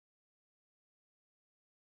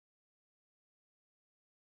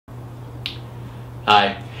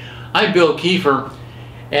Hi, I'm Bill Kiefer,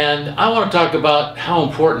 and I want to talk about how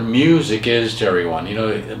important music is to everyone. You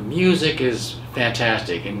know, music is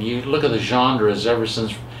fantastic, and you look at the genres ever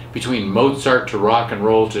since between Mozart to rock and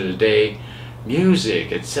roll to today.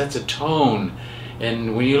 Music, it sets a tone,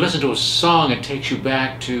 and when you listen to a song, it takes you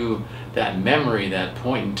back to that memory, that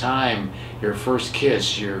point in time, your first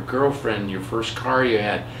kiss, your girlfriend, your first car you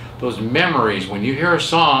had. Those memories, when you hear a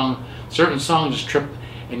song, certain songs just trip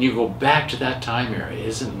and you go back to that time era.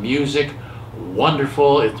 Isn't music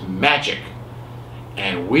wonderful? It's magic.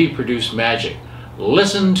 And we produce magic.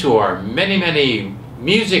 Listen to our many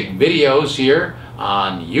music videos here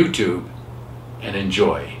on YouTube and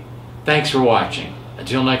enjoy. Thanks for watching.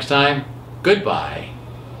 Until next time, goodbye.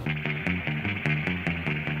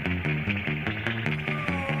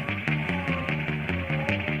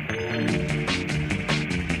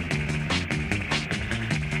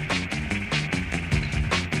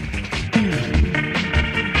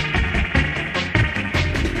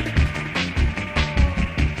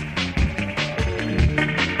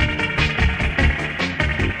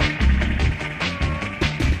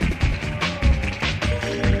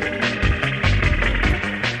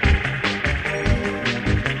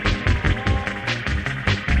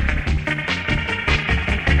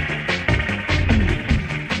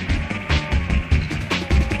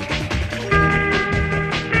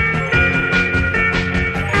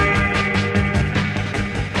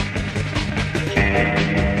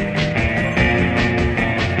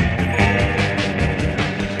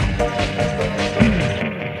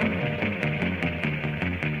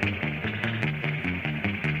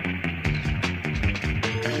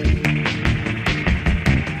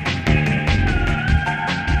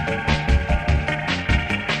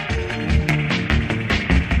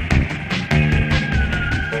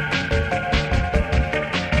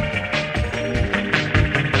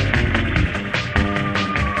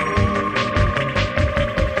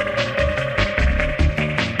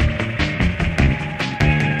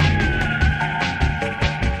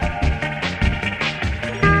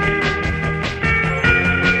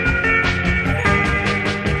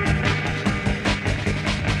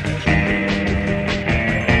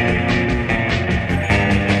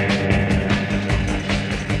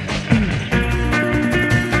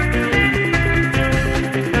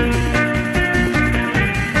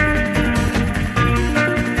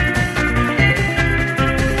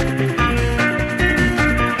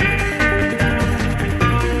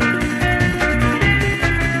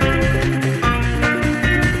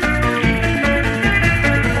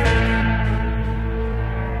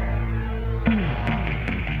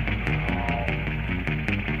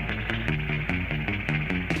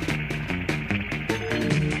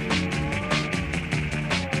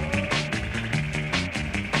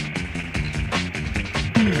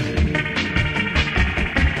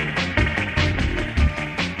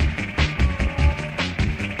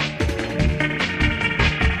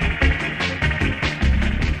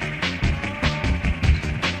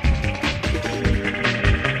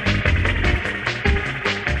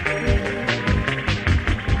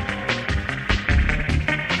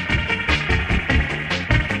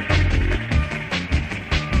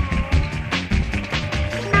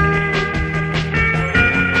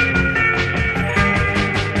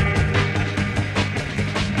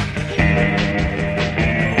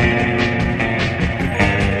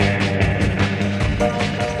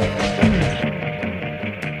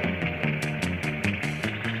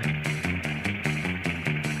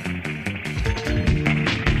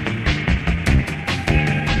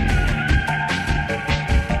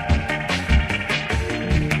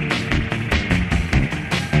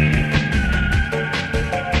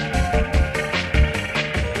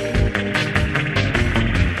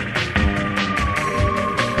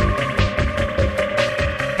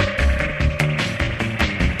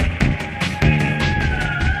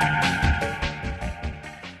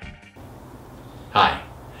 Hi,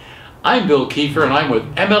 I'm Bill Kiefer, and I'm with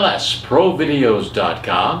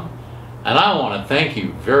MLSProVideos.com, and I want to thank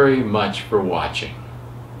you very much for watching.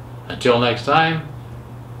 Until next time,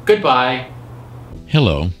 goodbye.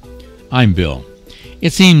 Hello, I'm Bill.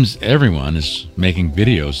 It seems everyone is making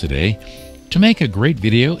videos today. To make a great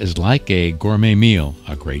video is like a gourmet meal,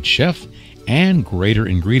 a great chef, and greater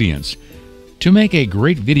ingredients. To make a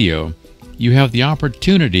great video, you have the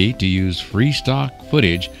opportunity to use free stock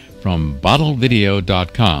footage from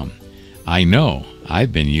BottleVideo.com. I know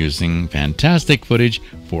I've been using fantastic footage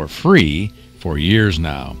for free for years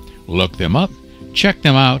now. Look them up, check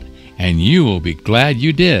them out, and you will be glad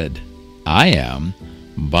you did. I am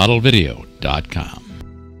BottleVideo.com.